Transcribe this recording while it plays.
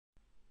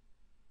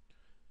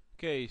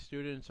Okay,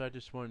 students, I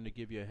just wanted to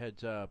give you a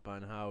heads up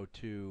on how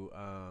to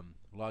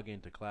log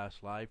into class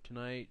live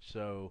tonight.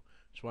 So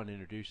just want to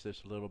introduce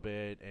this a little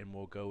bit, and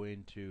we'll go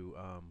into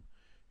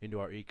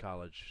our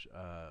eCollege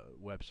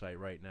website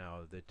right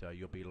now that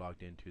you'll be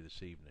logged into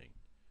this evening.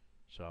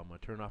 So I'm going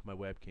to turn off my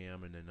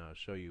webcam and then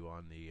show you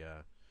on the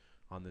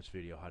on this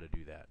video how to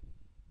do that.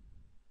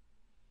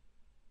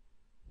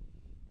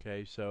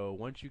 Okay, so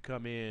once you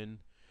come in,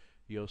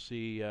 you'll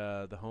see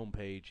the home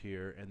page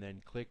here, and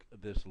then click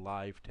this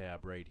live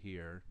tab right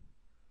here.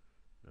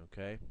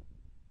 Okay,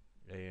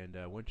 and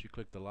once you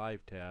click the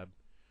live tab,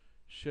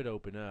 should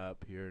open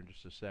up here in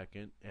just a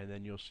second, and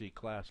then you'll see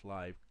class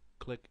live.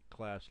 Click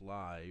class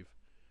live,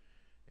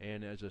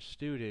 and as a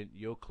student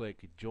you'll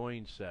click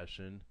join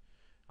session.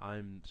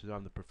 Since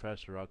I'm the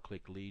professor, I'll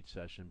click lead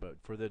session, but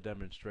for the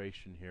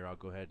demonstration here I'll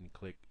go ahead and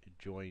click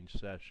join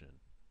session,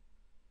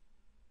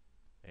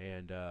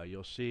 and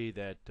you'll see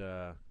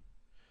that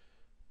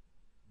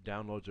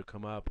downloads will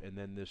come up, and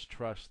then this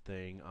trust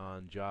thing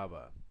on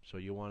Java. So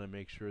you want to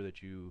make sure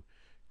that you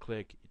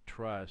click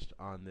trust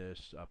on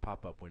this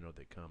pop-up window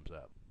that comes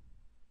up.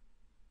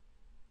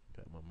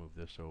 Okay, I'm going to move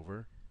this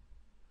over.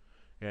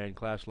 And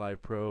Class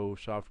Live Pro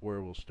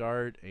software will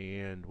start,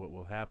 and what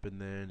will happen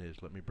then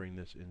is, let me bring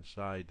this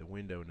inside the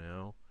window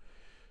now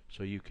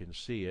so you can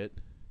see it.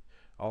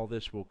 All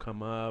this will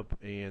come up,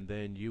 and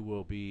then you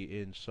will be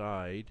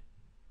inside.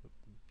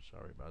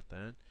 Sorry about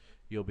that.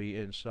 You'll be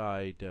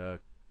inside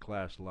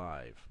Class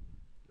Live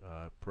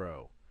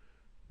Pro.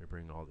 Let me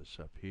bring all this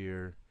up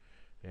here,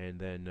 and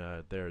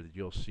then there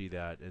you'll see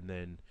that, and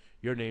then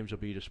your names will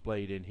be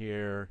displayed in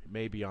here,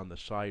 maybe on the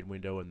side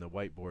window, and the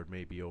whiteboard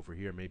may be over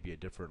here, maybe a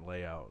different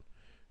layout.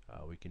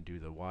 We can do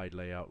the wide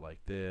layout like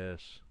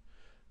this.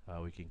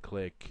 We can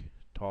click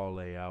tall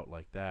layout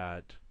like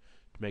that.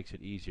 It makes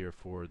it easier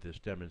for this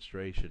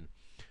demonstration.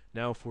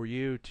 Now for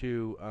you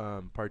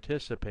to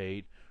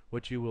participate,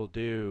 what you will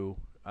do,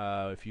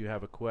 if you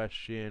have a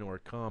question or a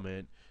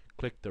comment,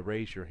 click the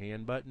raise your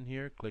hand button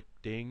here. Click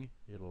ding.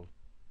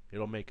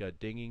 It'll make a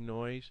dinging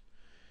noise,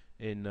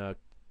 and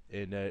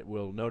it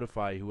will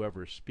notify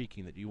whoever is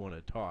speaking that you want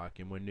to talk.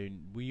 And when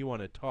you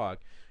want to talk,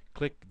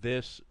 click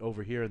this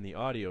over here in the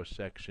audio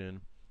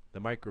section, the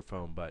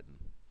microphone button,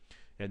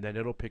 and then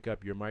it'll pick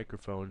up your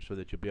microphone so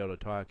that you'll be able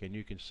to talk. And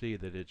you can see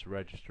that it's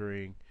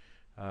registering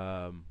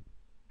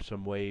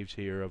some waves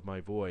here of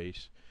my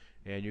voice,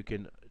 and you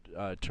can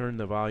turn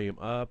the volume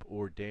up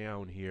or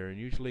down here, and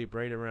usually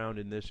right around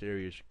in this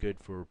area is good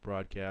for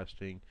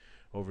broadcasting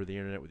over the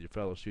internet with your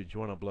fellow students. You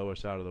want to blow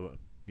us out of the,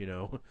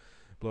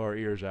 blow our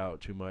ears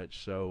out too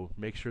much, so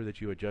make sure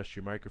that you adjust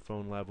your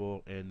microphone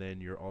level and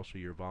then also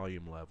your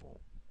volume level.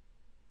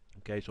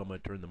 Okay, so I'm going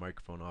to turn the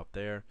microphone off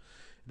there.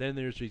 Then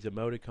there's these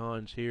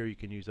emoticons here. You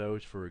can use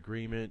those for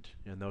agreement,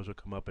 and those will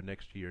come up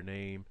next to your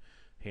name.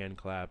 Hand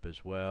clap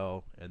as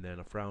well, and then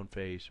a frown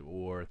face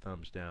or a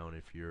thumbs down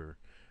if you're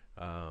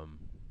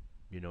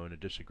in a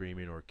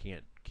disagreement or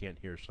can't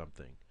hear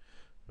something.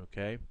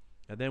 Okay,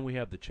 and then we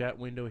have the chat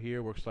window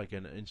here. Works like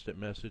an instant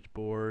message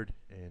board,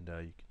 and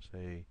you can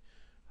say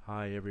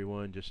hi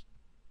everyone. Just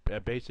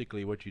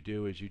basically what you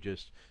do is you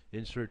just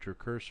insert your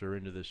cursor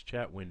into this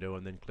chat window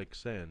and then click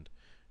send,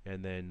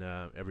 and then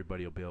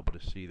everybody will be able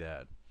to see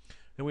that.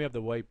 Then we have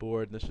the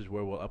whiteboard, and this is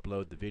where we'll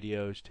upload the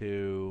videos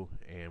to,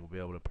 and we'll be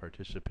able to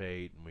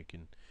participate, and we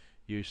can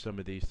use some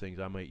of these things.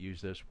 I might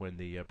use this when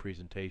the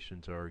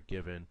presentations are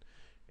given,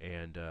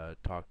 and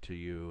talk to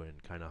you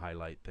and kind of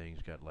highlight things.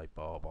 Got light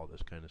bulb, all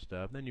this kind of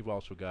stuff. And then you've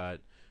also got,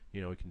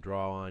 we can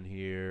draw on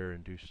here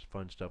and do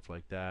fun stuff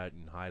like that,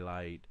 and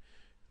highlight,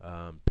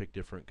 pick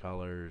different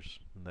colors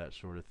and that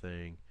sort of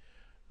thing.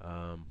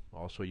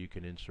 Also you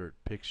can insert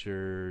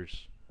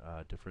pictures,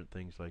 different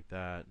things like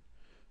that,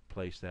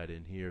 place that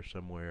in here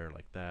somewhere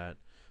like that.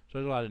 So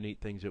there's a lot of neat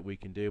things that we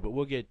can do, but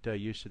we'll get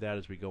used to that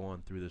as we go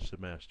on through the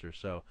semester.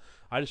 So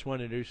I just wanted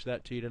to introduce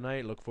that to you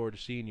tonight. Look forward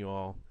to seeing you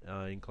all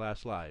in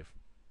class live.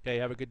 Okay,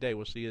 have a good day.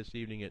 We'll see you this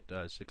evening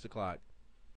at 6 o'clock.